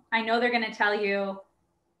know, I know they're going to tell you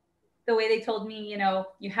the way they told me, you know,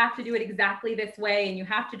 you have to do it exactly this way, and you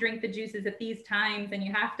have to drink the juices at these times, and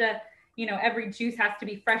you have to, you know, every juice has to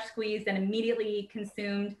be fresh squeezed and immediately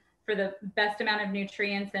consumed for the best amount of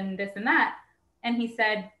nutrients and this and that. And he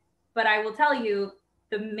said, but I will tell you,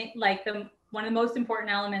 one of the most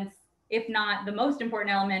important elements, if not the most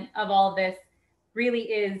important element of all of this, really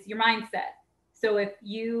is your mindset. So if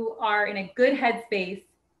you are in a good headspace,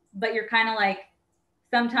 but you're kind of like,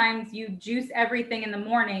 sometimes you juice everything in the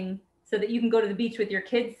morning so that you can go to the beach with your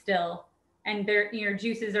kids still, and your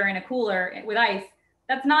juices are in a cooler with ice.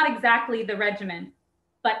 That's not exactly the regimen.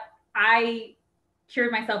 But I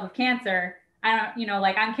cured myself of cancer. I don't, you know,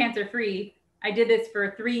 like, I'm cancer free. I did this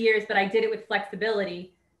for 3 years, but I did it with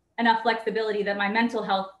flexibility, enough flexibility that my mental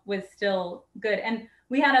health was still good. And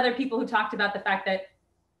we had other people who talked about the fact that,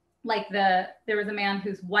 like, there was a man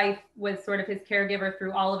whose wife was sort of his caregiver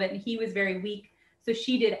through all of it, and he was very weak. So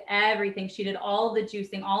she did everything. She did all the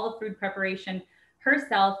juicing, all the food preparation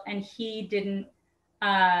herself, and he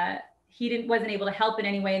wasn't able to help in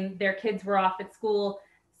any way, and their kids were off at school.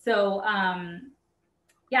 So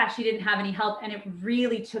yeah, she didn't have any help, and it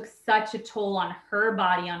really took such a toll on her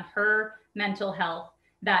body, on her mental health,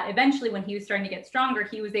 that eventually when he was starting to get stronger,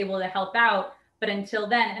 he was able to help out. But until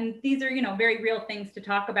then, and these are, you know, very real things to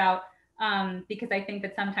talk about, because I think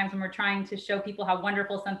that sometimes when we're trying to show people how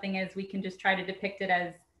wonderful something is, we can just try to depict it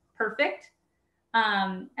as perfect.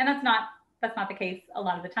 And that's not the case a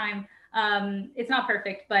lot of the time. It's not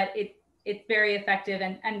perfect, but it's very effective.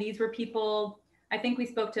 And these were people, I think we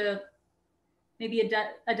spoke to maybe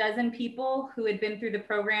a dozen people who had been through the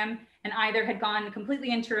program and either had gone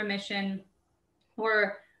completely into remission,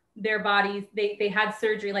 or their bodies, they had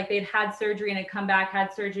surgery, like they'd had surgery and had come back,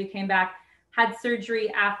 had surgery, came back, had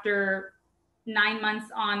surgery after 9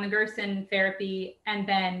 months on the Gerson therapy, and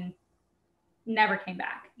then never came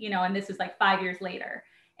back, you know, and this was like 5 years later.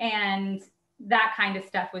 And that kind of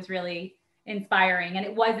stuff was really inspiring. And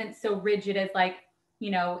it wasn't so rigid as, like,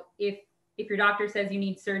 you know, if your doctor says you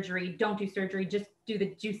need surgery, don't do surgery, just do the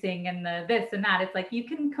juicing and the this and that. It's like, you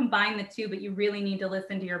can combine the two, but you really need to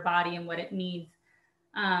listen to your body and what it needs.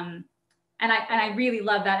 And I really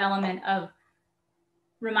love that element of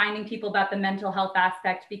reminding people about the mental health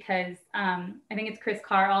aspect, because I think it's Chris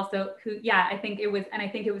Carr also who, yeah, I think it was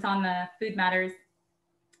on the Food Matters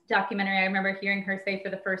documentary. I remember hearing her say for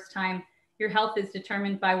the first time, your health is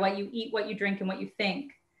determined by what you eat, what you drink, and what you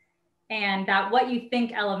think. And that what you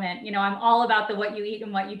think element, you know, I'm all about the what you eat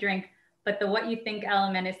and what you drink, but the what you think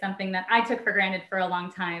element is something that I took for granted for a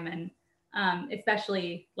long time. And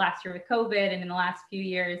especially last year with COVID and in the last few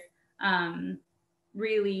years,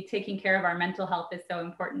 really taking care of our mental health is so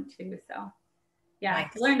important too. So yeah,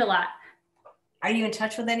 nice. I learned a lot. Are you in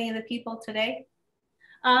touch with any of the people today?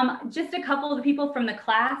 Just a couple of the people from the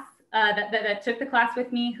class that took the class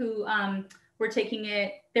with me who were taking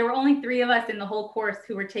it. There were only 3 of us in the whole course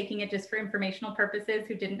who were taking it just for informational purposes,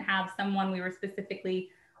 who didn't have someone we were specifically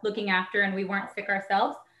looking after, and we weren't sick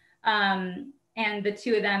ourselves. And the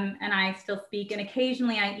 2 of them and I still speak, and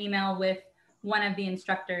occasionally I email with one of the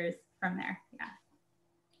instructors from there. Yeah.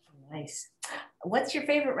 Nice. What's your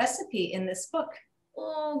favorite recipe in this book?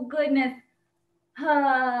 Oh, goodness.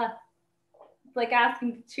 It's like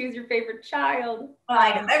asking to choose your favorite child. Well,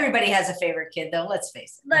 I know everybody has a favorite kid, though. Let's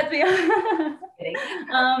face it. Let's be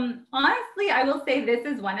honestly, I will say this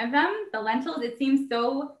is one of them. The lentils. It seems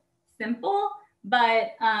so simple,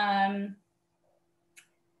 but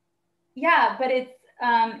yeah, but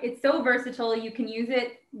it's so versatile. You can use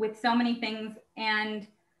it with so many things, and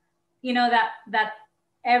you know that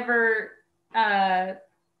ever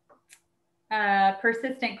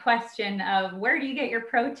persistent question of where do you get your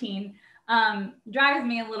protein drives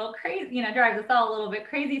me a little crazy, you know, drives us all a little bit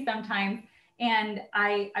crazy sometimes. And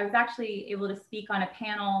I was actually able to speak on a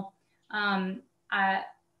panel. It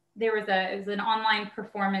was an online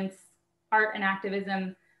performance, art and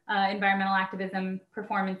activism, environmental activism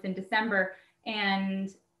performance in December. And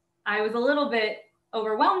I was a little bit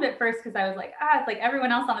overwhelmed at first because I was like, it's like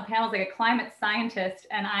everyone else on the panel is like a climate scientist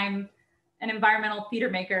and I'm an environmental theater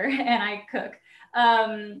maker and I cook.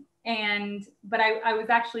 But I was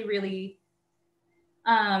actually really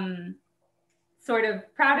sort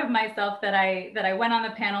of proud of myself that I went on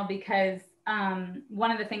the panel because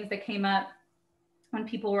one of the things that came up when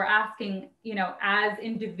people were asking, you know, as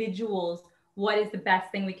individuals, what is the best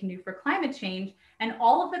thing we can do for climate change? And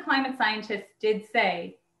all of the climate scientists did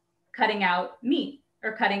say cutting out meat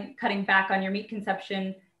or cutting back on your meat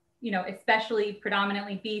consumption, you know, especially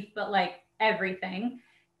predominantly beef, but like everything.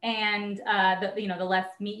 And the less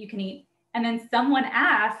meat you can eat. And then someone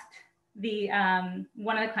asked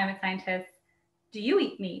one of the climate scientists, do you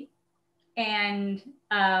eat meat? And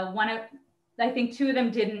I think two of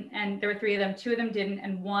them didn't, and there were three of them, two of them didn't,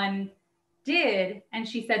 and one did. And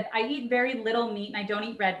she said, I eat very little meat and I don't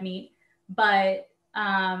eat red meat, but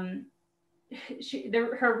her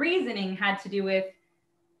reasoning had to do with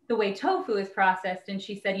the way tofu is processed. And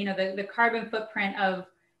she said, you know, the carbon footprint of,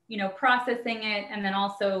 you know, processing it. And then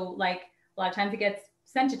also like a lot of times it gets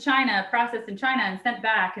sent to China, processed in China and sent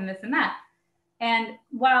back and this and that. And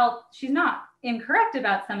while she's not incorrect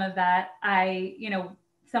about some of that,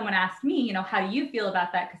 someone asked me, you know, how do you feel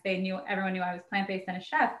about that? Because everyone knew I was plant-based and a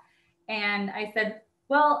chef. And I said,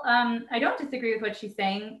 well, I don't disagree with what she's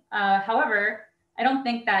saying. However, I don't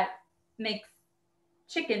think that makes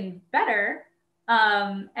chicken better.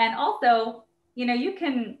 And also, you know, you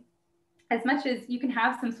can, as much as you can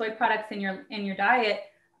have some soy products in your diet,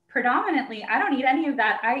 predominantly, I don't eat any of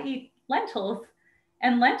that. I eat lentils,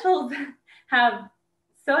 and lentils have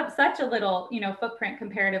such a little, you know, footprint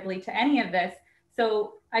comparatively to any of this.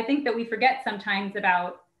 So I think that we forget sometimes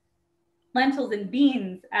about lentils and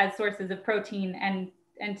beans as sources of protein.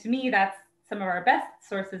 And to me, that's some of our best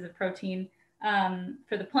sources of protein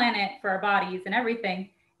for the planet, for our bodies and everything.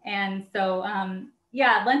 And so,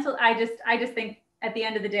 lentil, I just think at the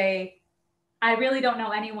end of the day, I really don't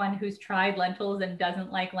know anyone who's tried lentils and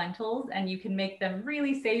doesn't like lentils. And you can make them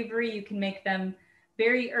really savory. You can make them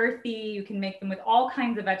very earthy. You can make them with all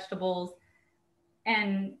kinds of vegetables.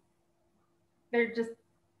 And they're just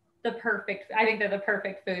I think they're the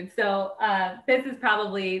perfect food. So this is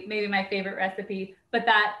probably maybe my favorite recipe, but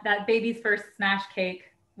that baby's first smash cake,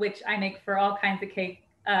 which I make for all kinds of cake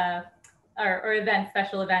or events,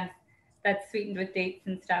 special events, that's sweetened with dates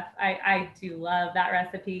and stuff. I do love that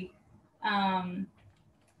recipe.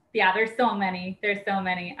 There's so many.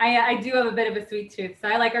 I do have a bit of a sweet tooth. So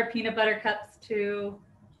I like our peanut butter cups too.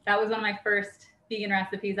 That was one of my first vegan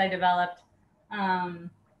recipes I developed.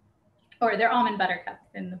 Or they're almond butter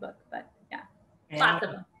cups in the book, but yeah, lots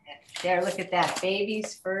of them. There, look at that.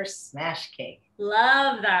 Baby's first smash cake.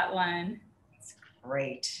 Love that one. It's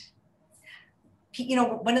great. You know,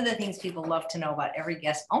 one of the things people love to know about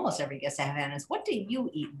almost every guest I have on is, what do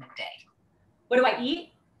you eat in a day? What do I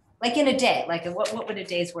eat? Like in a day, like what would a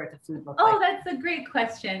day's worth of food look like? Oh, that's a great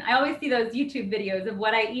question. I always see those YouTube videos of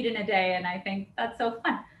what I eat in a day, and I think that's so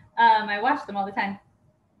fun. I watch them all the time.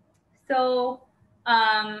 So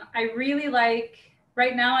I really like,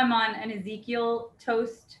 right now I'm on an Ezekiel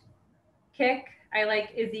toast kick. I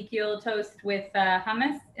like Ezekiel toast with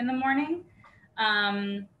hummus in the morning.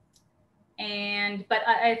 But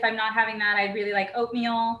if I'm not having that, I really like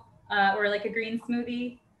oatmeal or like a green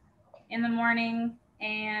smoothie in the morning.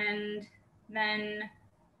 And then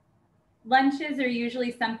lunches are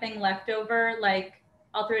usually something leftover, like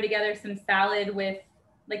I'll throw together some salad with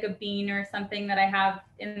like a bean or something that I have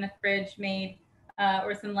in the fridge made,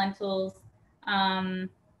 or some lentils. I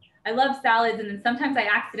love salads. And then sometimes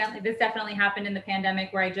this definitely happened in the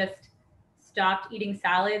pandemic, where I just stopped eating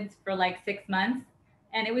salads for like 6 months.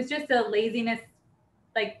 And it was just a laziness,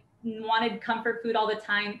 like wanted comfort food all the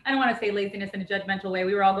time. I don't want to say laziness in a judgmental way.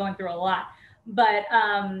 We were all going through a lot, but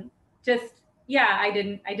I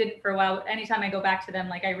didn't for a while. Anytime I go back to them,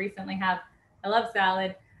 like I recently have, I love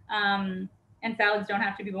salad, and salads don't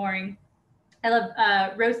have to be boring. I love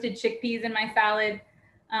roasted chickpeas in my salad,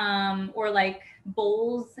 or like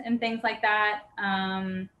bowls and things like that.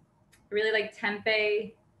 I really like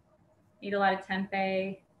tempeh, eat a lot of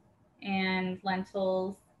tempeh and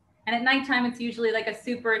lentils. And at nighttime, it's usually like a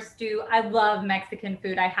soup or a stew. I love Mexican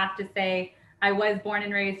food. I have to say, I was born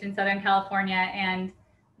and raised in Southern California, and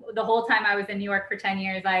the whole time I was in New York for 10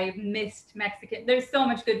 years, I missed Mexican. There's so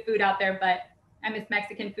much good food out there, but I miss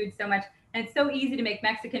Mexican food so much. And it's so easy to make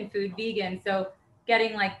Mexican food vegan. So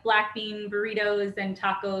getting like black bean burritos and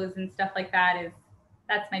tacos and stuff like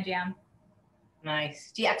that's my jam.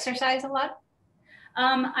 Nice. Do you exercise a lot?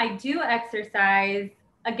 I do exercise.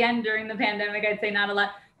 Again, during the pandemic, I'd say not a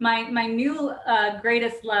lot. My new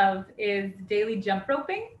greatest love is daily jump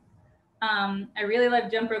roping. I really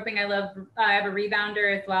love jump roping. I have a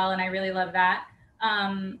rebounder as well, and I really love that.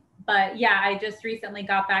 But yeah, I just recently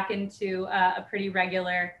got back into a pretty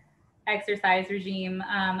regular exercise regime.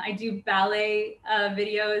 I do ballet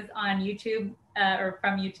videos on YouTube or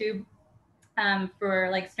from YouTube for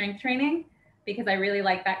like strength training, because I really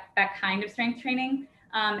like that kind of strength training.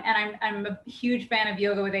 And I'm a huge fan of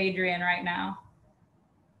Yoga with Adriene right now.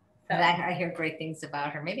 So. I hear great things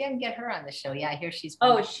about her. Maybe I can get her on the show. Yeah, I hear she's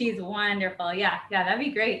wonderful. Oh, she's wonderful. Yeah, that'd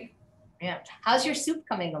be great. Yeah. How's your Stewp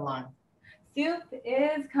coming along? Stewp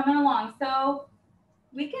is coming along. So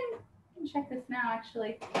we can check this now,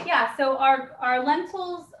 actually. Yeah, so our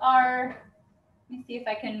lentils are, let me see if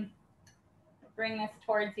I can bring this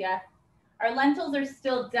towards you. Our lentils are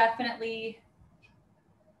still definitely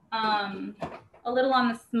a little on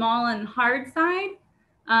the small and hard side.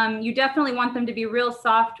 You definitely want them to be real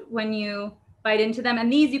soft when you bite into them.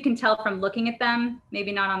 And these you can tell from looking at them,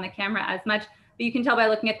 maybe not on the camera as much, but you can tell by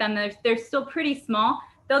looking at them, they're still pretty small.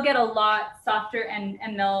 They'll get a lot softer and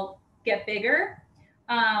they'll get bigger.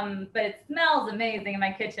 But it smells amazing in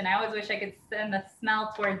my kitchen. I always wish I could send the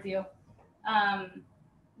smell towards you.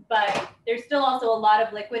 But there's still also a lot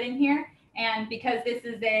of liquid in here. And because this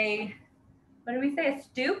is what did we say, a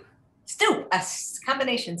Stewp? Stewp, a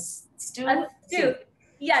combination stew. A Stewp,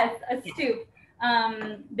 yes, a Stewp.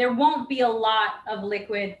 There won't be a lot of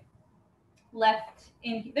liquid left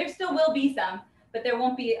in. There still will be some, but there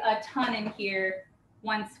won't be a ton in here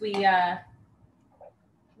once they're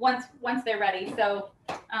ready. So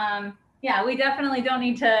yeah, we definitely don't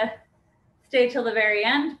need to stay till the very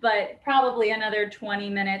end, but probably another 20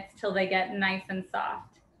 minutes till they get nice and soft.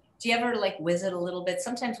 Do you ever like whiz it a little bit?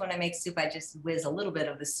 Sometimes when I make soup, I just whiz a little bit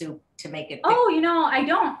of the soup to make it. Oh, I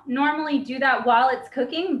don't normally do that while it's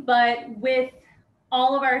cooking, but with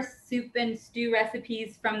all of our soup and stew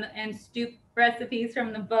recipes and Stewp recipes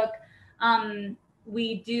from the book,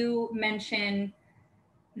 we do mention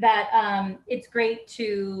that it's great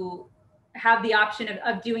to have the option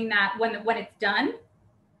of doing that when it's done,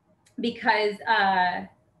 because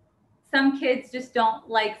some kids just don't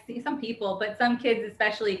like, some people, but some kids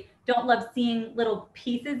especially don't love seeing little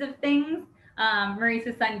pieces of things.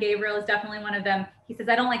 Maurice's son Gabriel is definitely one of them. He says,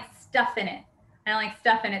 I don't like stuff in it. I don't like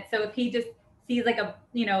stuff in it. So if he just sees like a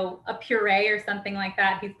puree or something like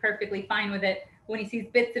that, he's perfectly fine with it. When he sees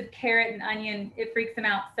bits of carrot and onion, it freaks him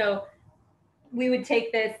out. So we would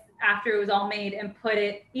take this after it was all made and put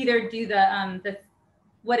it, either do the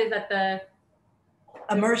what is that, the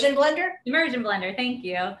immersion blender? Immersion blender, thank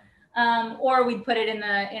you. Or we'd put it in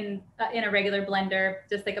a regular blender,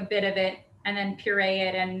 just like a bit of it, and then puree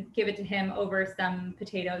it and give it to him over some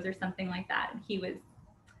potatoes or something like that. And he was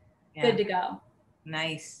good to go.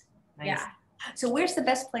 Nice. Yeah. So where's the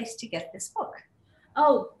best place to get this book?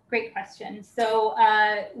 Oh, great question. So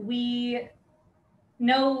we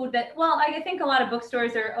know that, well, I think a lot of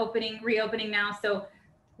bookstores are reopening now. So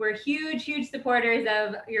we're huge supporters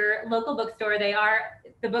of your local bookstore.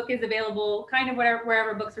 The book is available kind of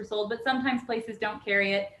wherever books are sold, but sometimes places don't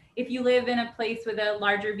carry it. If you live in a place with a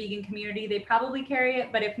larger vegan community, they probably carry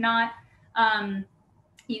it. But if not,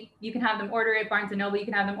 you can have them order it. Barnes & Noble, you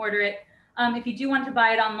can have them order it. If you do want to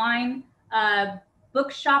buy it online,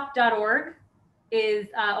 bookshop.org is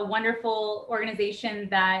a wonderful organization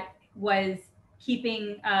that was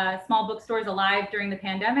keeping small bookstores alive during the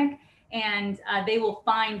pandemic. And they will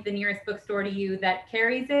find the nearest bookstore to you that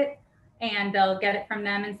carries it, and they'll get it from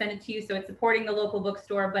them and send it to you. So it's supporting the local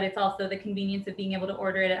bookstore, but it's also the convenience of being able to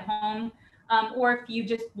order it at home. Or if you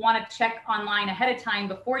just want to check online ahead of time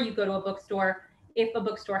before you go to a bookstore, if a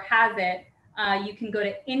bookstore has it, you can go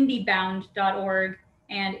to indiebound.org,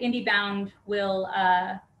 and Indiebound will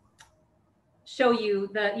show you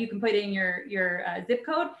you can put in your zip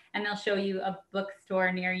code, and they'll show you a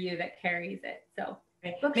bookstore near you that carries it. So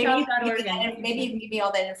maybe you can give me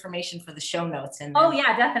all that information for the show notes. And oh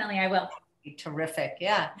yeah, definitely, I will. Terrific.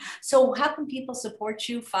 Yeah. So how can people support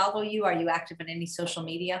you, follow you? Are you active in any social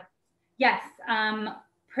media? Yes.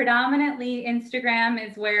 Predominantly Instagram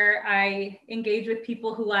is where I engage with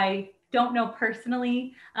people who I don't know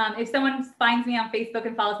personally. If someone finds me on Facebook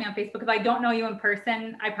and follows me on Facebook, if I don't know you in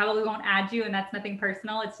person, I probably won't add you, and that's nothing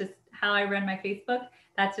personal. It's just how I run my Facebook.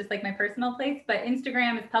 That's just like my personal place. But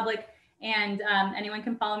Instagram is public, And anyone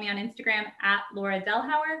can follow me on Instagram at Laura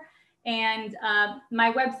Delhauer. And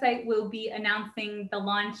my website will be announcing the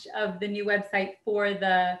launch of the new website for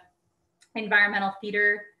the environmental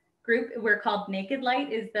theater group. We're called Naked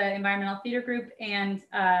Light is the environmental theater group, and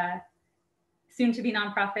soon to be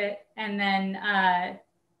nonprofit. And then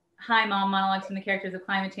Hi Mom, Monologues from the Characters of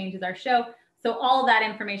Climate Change is our show. So all that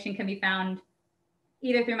information can be found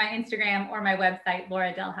either through my Instagram or my website,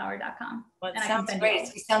 lauradelhauer.com. Well, it sounds great.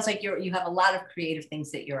 It sounds like you have a lot of creative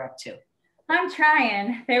things that you're up to. I'm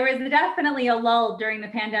trying. There was definitely a lull during the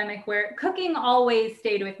pandemic where cooking always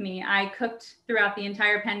stayed with me. I cooked throughout the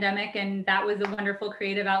entire pandemic, and that was a wonderful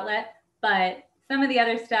creative outlet. But some of the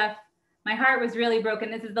other stuff, my heart was really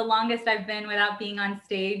broken. This is the longest I've been without being on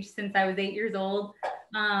stage since I was 8 years old.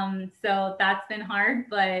 So that's been hard,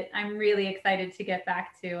 but I'm really excited to get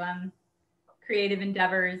back to creative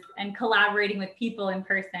endeavors and collaborating with people in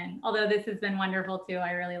person. Although this has been wonderful too.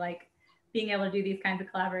 I really like being able to do these kinds of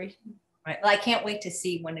collaborations. Right. Well, I can't wait to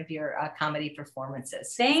see one of your comedy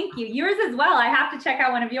performances. Thank you. Yours as well. I have to check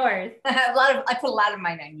out one of yours. I put a lot of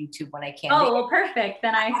mine on YouTube when I can. Oh, well, perfect.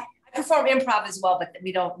 Then I perform improv as well, but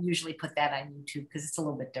we don't usually put that on YouTube because it's a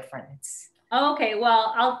little bit different. Oh, okay.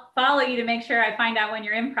 Well, I'll follow you to make sure I find out when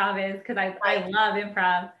your improv is, because I love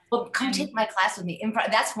improv. Well, come take my class with me.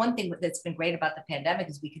 Improv. That's one thing that's been great about the pandemic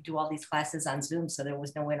is we could do all these classes on Zoom, so there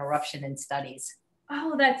was no interruption in studies.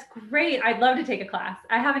 Oh, that's great. I'd love to take a class.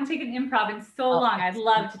 I haven't taken improv in so long. I'd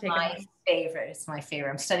love to take a class. It's my favorite.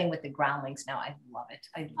 I'm studying with the groundlings now. I love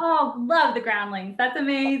it. Love the groundlings. That's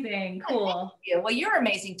amazing. Cool. Well, you're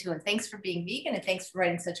amazing too. And thanks for being vegan. And thanks for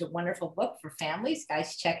writing such a wonderful book for families.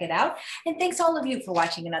 Guys, check it out. And thanks all of you for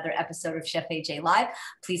watching another episode of Chef AJ Live.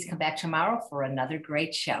 Please come back tomorrow for another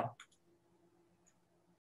great show.